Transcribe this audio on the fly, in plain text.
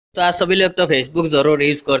तो आप सभी लोग तो फेसबुक ज़रूर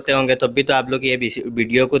यूज़ करते होंगे, तब भी तो आप लोग ये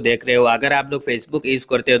वीडियो को देख रहे हो। अगर आप लोग फेसबुक यूज़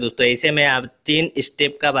करते हो दोस्तों, इसे मैं आप 3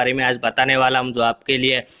 स्टेप का बारे में आज बताने वाला हूँ, जो आपके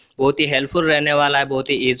लिए बहुत ही हेल्पफुल रहने वाला है, बहुत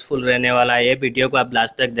ही यूज़फुल रहने वाला है। ये वीडियो को आप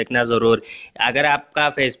लास्ट तक देखना ज़रूर। अगर आपका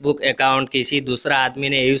फेसबुक अकाउंट किसी दूसरा आदमी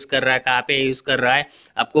ने यूज़ कर रहा है, कहाँ पे यूज़ कर रहा है,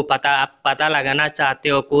 आपको आप पता लगाना चाहते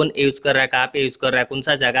हो कौन यूज़ कर रहा है, कहाँ पे यूज़ कर रहा है, कौन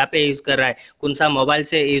सा जगह पे यूज़ कर रहा है, कौन सा मोबाइल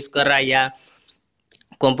से यूज़ कर रहा है या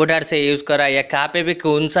कंप्यूटर से यूज़ कर रहा है या कहाँ पे भी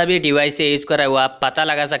कौन सा भी डिवाइस से यूज़ कर रहा है, वो आप पता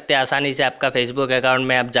लगा सकते हैं आसानी से। आपका फेसबुक अकाउंट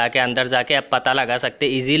में आप जाके अंदर जाके आप पता लगा सकते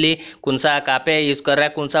हैं इजीली कौन सा कहाँ पे यूज़ कर रहा है,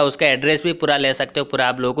 कौन सा उसका एड्रेस भी पूरा ले सकते हो, पूरा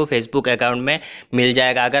आप लोगों को फेसबुक अकाउंट में मिल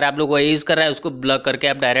जाएगा। अगर आप लोग वो यूज़ कर रहा है, उसको ब्लॉक करके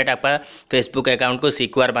आप डायरेक्ट आपका फेसबुक अकाउंट को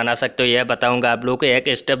सिक्योर बना सकते हो। यह बताऊँगा आप लोगों को एक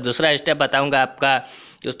स्टेप। दूसरा स्टेप बताऊँगा आपका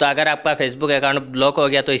दोस्तों, अगर आपका फेसबुक अकाउंट ब्लॉक हो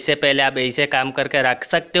गया तो इससे पहले आप ऐसे काम करके रख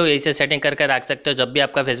सकते हो, ऐसे सेटिंग करके रख सकते हो। जब भी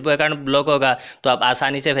आपका फेसबुक अकाउंट ब्लॉक होगा तो आप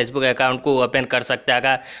आसानी से फेसबुक अकाउंट को ओपन कर सकते हैं।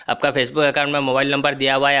 अगर आपका फेसबुक अकाउंट में मोबाइल नंबर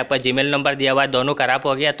दिया हुआ है, आपका जीमेल नंबर दिया हुआ है, दोनों खराब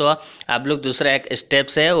हो गया, तो आप लोग दूसरा एक स्टेप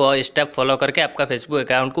से वो स्टेप फॉलो करके आपका फेसबुक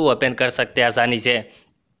अकाउंट को ओपन कर सकते हैं आसानी से।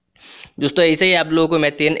 दोस्तों ऐसे ही आप लोगों को मैं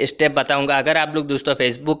 3 स्टेप बताऊंगा। अगर आप लोग दोस्तों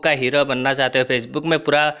फेसबुक का हीरो बनना चाहते हो, फेसबुक में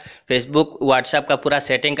पूरा फेसबुक व्हाट्सएप का पूरा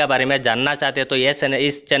सेटिंग का बारे में जानना चाहते हो, तो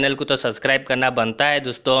इस चैनल को तो सब्सक्राइब करना बनता है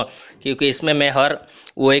दोस्तों, क्योंकि इसमें मैं हर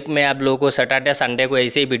वीक में आप लोगों को सैटरडे संडे को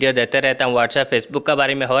ऐसे ही वीडियो देते रहता हूँ। व्हाट्सएप फेसबुक का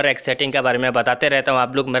बारे में हर एक सेटिंग का बारे में बताते रहता हूँ।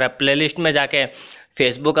 आप लोग मेरा प्लेलिस्ट में जाके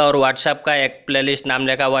फेसबुक और व्हाट्सएप का एक प्लेलिस्ट नाम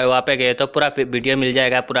लिखा हुआ है, वहाँ पे गए तो पूरा वीडियो मिल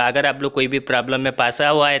जाएगा पूरा। अगर आप लोग कोई भी प्रॉब्लम में फंसा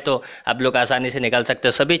हुआ है तो आप लोग आसानी से निकल सकते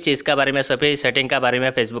हो। सभी चीज़ का बारे में, सभी सेटिंग का बारे में,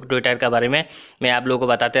 फेसबुक ट्विटर का बारे में मैं आप लोगों को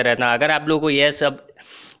बताते रहता हूँ। अगर आप लोगों को ये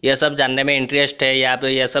सब जानने में इंटरेस्ट है या आप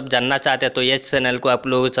ये सब जानना चाहते हैं तो ये चैनल को आप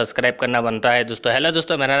लोगों को सब्सक्राइब करना बनता है दोस्तों। हेलो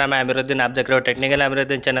दोस्तों, मेरा नाम है अमीरुद्दीन, आप देख रहे हो टेक्निकल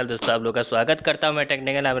अमीरुद्दीन चैनल। दोस्तों आप लोग का स्वागत करता हूँ मैं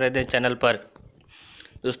टेक्निकल अमीरुद्दीन चैनल पर।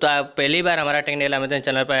 दोस्तों आप पहली बार हमारा टेक्निकल अमीरुद्दीन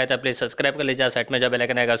चैनल पर आए तो प्लीज़ सब्सक्राइब कर लीजिए, साइड में जो बेल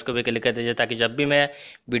आइकन आएगा उसको भी क्लिक कर दीजिए, ताकि जब भी मैं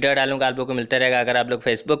वीडियो डालूंगा आप लोगों को मिलते रहेगा। अगर आप लोग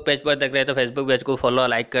फेसबुक पेज पर देख रहे हैं तो फेसबुक पेज को फॉलो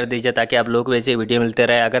लाइक कर दीजिए, ताकि आप लोग को वैसे वीडियो मिलते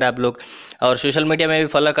रहे। अगर आप लोग और सोशल मीडिया में भी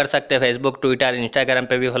फॉलो कर सकते हैं, फेसबुक ट्विटर इंस्टाग्राम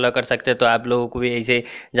पर भी फॉलो कर सकते हैं, तो आप लोगों को भी ऐसे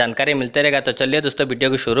जानकारी मिलते रहेगा। तो चलिए दोस्तों वीडियो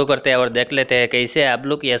को शुरू करते हैं और देख लेते हैं कैसे आप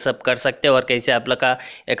लोग ये सब कर सकते हो और कैसे आप लोग का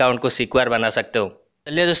अकाउंट को सिक्योर बना सकते हो।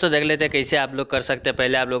 चलिए दोस्तों देख लेते हैं कैसे आप लोग कर सकते हैं।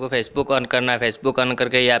 पहले आप लोगों को फेसबुक ऑन करना है। फेसबुक ऑन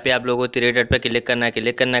करके यहाँ पे आप लोगों को 3 डॉट पे क्लिक करना है।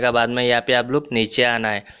 क्लिक करने के बाद में यहाँ पे आप लोग नीचे आना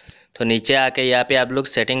है। तो नीचे आके यहाँ पे आप लोग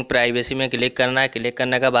सेटिंग प्राइवेसी में क्लिक करना है। क्लिक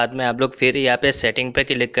करने के बाद में आप लोग फिर यहाँ पे सेटिंग पे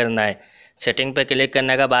क्लिक करना है। सेटिंग पे क्लिक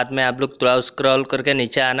करने के बाद में आप लोग थोड़ा स्क्रॉल करके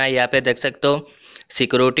नीचे आना है। यहाँ पे देख सकते हो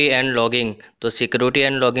सिक्योरिटी एंड लॉगिंग, तो सिक्योरिटी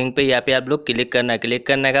एंड लॉगिंग पे यहाँ पे आप लोग क्लिक करना है। क्लिक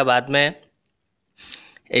करने के बाद में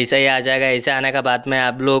ऐसा ही आ जाएगा। ऐसे आने के बाद में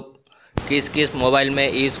आप लोग किस मोबाइल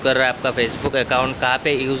में यूज़ कर रहा है आपका फेसबुक अकाउंट, कहाँ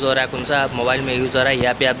पे यूज़ हो रहा है, कौन सा मोबाइल में यूज़ हो रहा है,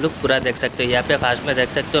 यहाँ पे आप लोग पूरा देख सकते हो। यहाँ पे फास्ट में देख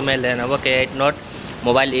सकते हो मैं Lenovo K8 note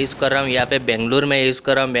mobile use कर रहा हूँ। यहाँ पे बेंगलुरु में यूज़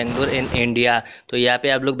कर रहा हूँ, बेंगलुरु इन इंडिया। तो यहाँ पे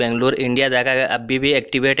आप लोग बेंगलुरु इंडिया देखा अभी भी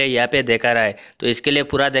एक्टिवेट है, यहाँ पे देखा रहा है। तो इसके लिए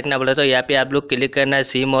पूरा देखना पड़ेगा। तो यहाँ पे आप लोग क्लिक करना है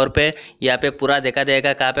सी मोर पे। यहाँ पे पूरा देखा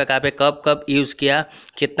देगा कहाँ पे कब यूज़ किया,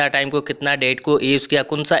 कितना टाइम को, कितना डेट को यूज़ किया,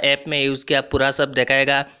 कौन सा ऐप में यूज़ किया, पूरा सब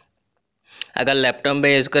दिखाएगा। अगर लैपटॉप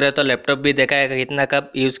में यूज़ करें तो लैपटॉप भी दिखाएगा कितना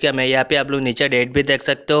कब यूज़ किया। मैं यहाँ पे आप लोग नीचे डेट भी देख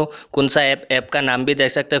सकते हो, कौन सा ऐप का नाम भी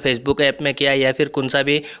देख सकते हो, फेसबुक ऐप में किया या फिर कौन सा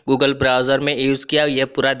भी गूगल ब्राउज़र में यूज़ किया, ये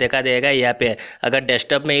पूरा देखा देगा यहाँ पे। अगर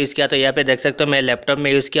डेस्कटॉप में यूज़ किया तो यहाँ पे देख सकते हो मैं लैपटॉप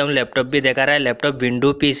में यूज़ किया हूँ, लैपटॉप भी देखा रहा है। लैपटॉप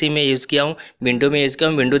विंडो PC में यूज़ किया हूँ, विंडो में यूज़ किया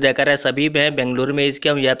हूँ, विंडो देखा रहा है। सभी मैं बेंगलुरु में यूज़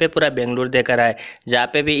किया हूँ, यहाँ पे पूरा बेंगलुरु देखा रहा है। जहाँ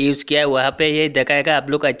पे भी यूज़ किया है वहाँ पे ये दिखाएगा, आप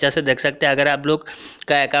लोग अच्छा से देख सकते हैं। अगर आप लोग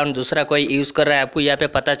का अकाउंट दूसरा कोई यूज़ कर रहा है, आपको यहाँ पे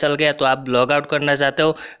पता चल गया तो आप लॉग आउट करना चाहते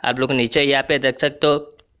हो, आप लोग नीचे यहाँ पे देख सकते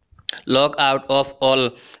हो लॉग आउट ऑफ ऑल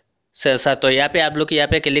से। तो यहाँ पे आप लोग यहाँ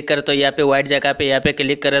पे क्लिक करें तो यहाँ पे व्हाइट जगह पे यहाँ पे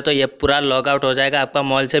क्लिक करें तो ये पूरा लॉग आउट हो जाएगा, आपका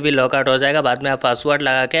मॉल से भी लॉग आउट हो जाएगा। बाद में आप पासवर्ड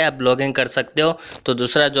लगा के आप लॉगिन कर सकते हो। तो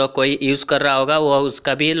दूसरा जो कोई यूज़ कर रहा होगा वो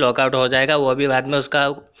उसका भी लॉग आउट हो जाएगा, वो भी बाद में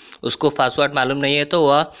उसको पासवर्ड मालूम नहीं है तो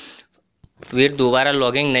वह फिर दोबारा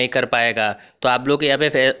लॉगिंग नहीं कर पाएगा। तो आप लोग यहाँ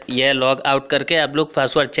पे ये लॉग आउट करके आप लोग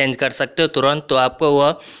पासवर्ड चेंज कर सकते हो तुरंत। तो आपको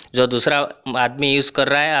वो जो दूसरा आदमी यूज़ कर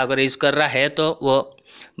रहा है, अगर यूज़ कर रहा है तो वो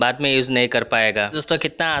बाद में यूज़ नहीं कर पाएगा। दोस्तों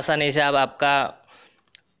कितना आसानी से आप आपका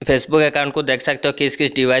फेसबुक अकाउंट को देख सकते हो, किस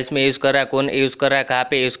किस डिवाइस में यूज़ कर रहा है, कौन यूज़ कर रहा है, कहाँ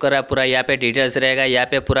पे यूज़ कर रहा है, पूरा यहाँ पे डिटेल्स रहेगा। यहाँ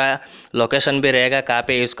पे पूरा लोकेशन भी रहेगा कहाँ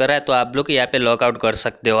पे यूज़ कर रहा है। तो आप लोग यहाँ पे लॉग आउट कर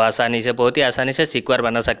सकते हो आसानी से, बहुत ही आसानी से सिक्योर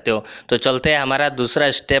बना सकते हो। तो चलते हैं हमारा दूसरा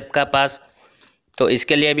स्टेप का पास। तो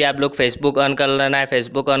इसके लिए भी आप लोग फेसबुक ऑन कर लेना है।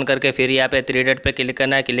 फेसबुक ऑन करके फिर यहाँ पे 3 डॉट पे क्लिक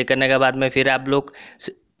करना है। क्लिक करने के बाद में फिर आप लोग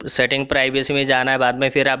सेटिंग प्राइवेसी में जाना है। बाद में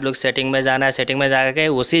फिर आप लोग सेटिंग में जाना है। सेटिंग में जाके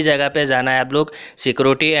उसी जगह पे जाना है, आप लोग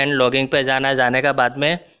सिक्योरिटी एंड लॉगिंग पे जाना है। जाने का बाद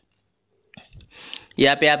में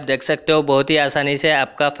यहाँ पे आप देख सकते हो बहुत ही आसानी से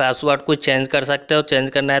आपका पासवर्ड को चेंज कर सकते हो। चेंज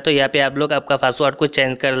करना है तो यहाँ पे आप लोग आपका पासवर्ड को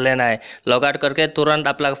चेंज कर लेना है। लॉग आउट करके तुरंत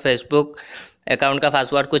अपना फेसबुक अकाउंट का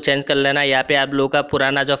पासवर्ड को चेंज कर लेना है। यहाँ पे आप लोगों का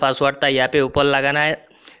पुराना जो पासवर्ड था यहाँ पे ऊपर लगाना है,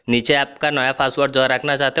 नीचे आपका नया पासवर्ड जो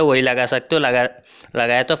रखना चाहते हो वही लगा सकते हो।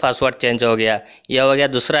 लगाया तो पासवर्ड चेंज हो गया। यह हो गया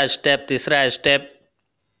दूसरा स्टेप। तीसरा स्टेप,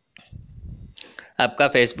 आपका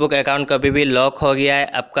फेसबुक अकाउंट कभी भी लॉक हो गया है,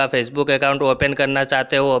 आपका फेसबुक अकाउंट ओपन करना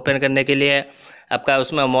चाहते हो। ओपन करने के लिए आपका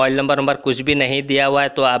उसमें मोबाइल नंबर कुछ भी नहीं दिया हुआ है,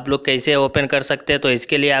 तो आप लोग कैसे ओपन कर सकते हैं? तो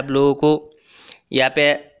इसके लिए आप लोगों को यहाँ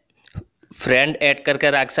पे फ्रेंड ऐड करके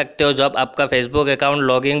रख सकते हो। जब आपका फेसबुक अकाउंट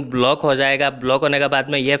लॉगिंग ब्लॉक हो जाएगा, ब्लॉक होने के बाद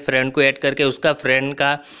में ये फ्रेंड को ऐड करके उसका फ्रेंड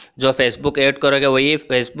का जो फेसबुक ऐड करोगे वही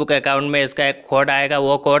फेसबुक अकाउंट में इसका एक कोड आएगा,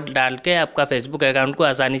 वो कोड डाल के आपका फेसबुक अकाउंट को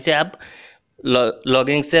आसानी से आप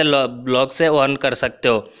लॉगिंग से ब्लॉक से ऑन कर सकते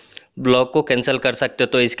हो, ब्लॉक को कैंसिल कर सकते हो।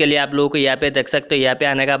 तो इसके लिए आप लोगों को यहाँ पे देख सकते हो, यहाँ पे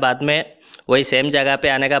आने का बाद में वही सेम जगह पे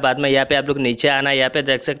आने का बाद में यहाँ पे आप लोग नीचे आना, यहाँ पे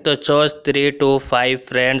देख सकते हो choice 3 to 5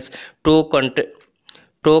 friends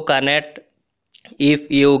to connect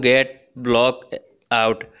if you get block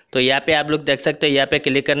out. तो यहाँ पे आप लोग देख सकते हो, यहाँ पे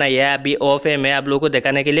क्लिक करना। यह अभी ऑफ है, मैं आप लोगों को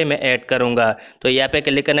दिखाने के लिए मैं ऐड करूँगा। तो यहाँ पे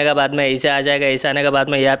क्लिक करने के बाद में ऐसे आ जाएगा। ऐसे आने के बाद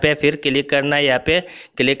में यहाँ पे फिर क्लिक करना है। यहाँ पे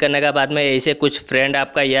क्लिक करने के बाद में ऐसे कुछ फ्रेंड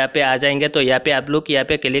आपका यहाँ पे आ जाएंगे। तो यहाँ पे आप लोग यहाँ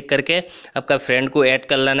पे क्लिक करके आपका फ्रेंड को ऐड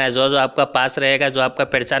कर लेना है। जो आपका पास रहेगा, जो आपका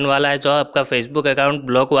पहचान वाला है, जो आपका फेसबुक अकाउंट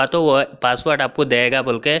ब्लॉक हुआ तो वो पासवर्ड आपको देगा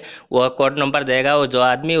बोल के, वो कोड नंबर देगा, वो जो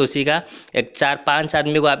आदमी उसी का एक 4-5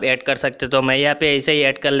 आदमी को आप ऐड कर सकते हो। तो मैं यहाँ पे ऐसे ही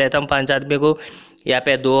ऐड कर लेता हूँ 5 आदमी को। यहाँ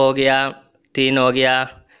पे 2 हो गया, 3 हो गया,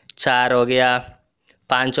 4 हो गया,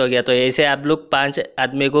 5 हो गया। तो ऐसे आप लोग 5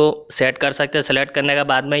 आदमी को सेट कर सकते हैं। सेलेक्ट करने के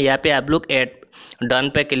बाद में यहाँ पे आप लोग ऐड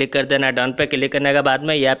डन पे क्लिक कर देना। डन पे क्लिक करने के बाद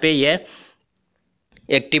में यहाँ पे ये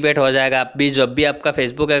एक्टिवेट हो जाएगा। आप भी जब भी आपका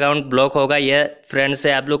फेसबुक अकाउंट ब्लॉक होगा, ये फ्रेंड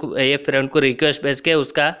से आप लोग ये फ्रेंड को रिक्वेस्ट भेज के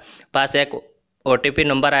उसका पास एक OTP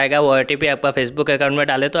नंबर आएगा, वो OTP आपका फेसबुक अकाउंट में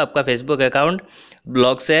डाले तो आपका फेसबुक अकाउंट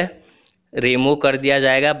ब्लॉक से रिमूव कर दिया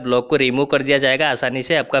जाएगा, ब्लॉक को रिमूव कर दिया जाएगा। आसानी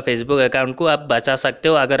से आपका फेसबुक अकाउंट को आप बचा सकते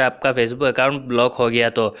हो अगर आपका फेसबुक अकाउंट ब्लॉक हो गया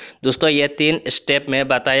तो। दोस्तों ये 3 स्टेप मैं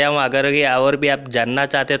बताया हूँ। अगर ये और भी आप जानना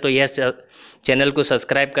चाहते हैं तो ये चैनल को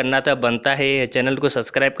सब्सक्राइब करना तो बनता है, चैनल को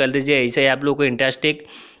सब्सक्राइब कर दीजिए। ऐसे ही आप लोग को इंटरेस्टिंग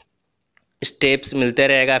स्टेप्स मिलते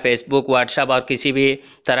रहेगा। फेसबुक, व्हाट्सएप और किसी भी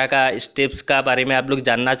तरह का स्टेप्स का बारे में आप लोग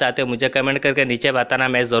जानना चाहते हो, मुझे कमेंट करके नीचे बताना।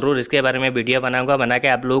 मैं ज़रूर इसके बारे में वीडियो बनाऊंगा, बना के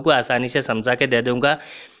आप लोगों को आसानी से समझा के दे दूंगा।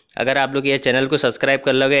 अगर आप लोग ये चैनल को सब्सक्राइब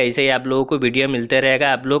कर लोगे, ऐसे ही आप लोगों को वीडियो मिलते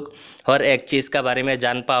रहेगा, आप लोग हर एक चीज़ का बारे में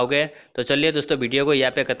जान पाओगे। तो चलिए दोस्तों, वीडियो को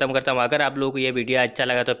यहाँ पे ख़त्म करता हूँ। अगर आप लोगों को ये वीडियो अच्छा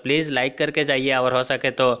लगा तो प्लीज़ लाइक करके जाइए, और हो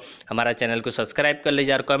सके तो हमारा चैनल को सब्सक्राइब कर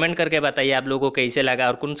लीजिए, और कमेंट करके बताइए आप लोगों को कैसे लगा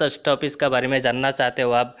और कौन सा टॉपिक का बारे में जानना चाहते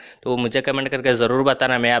हो आप, तो मुझे कमेंट करके ज़रूर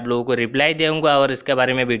बताना। मैं आप लोगों को रिप्लाई दूँगा और इसके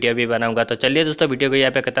बारे में वीडियो भी बनाऊँगा। तो चलिए दोस्तों, वीडियो को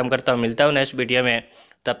यहाँ पे ख़त्म करता हूँ। मिलता हूँ नेक्स्ट वीडियो में,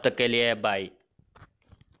 तब तक के लिए बाय।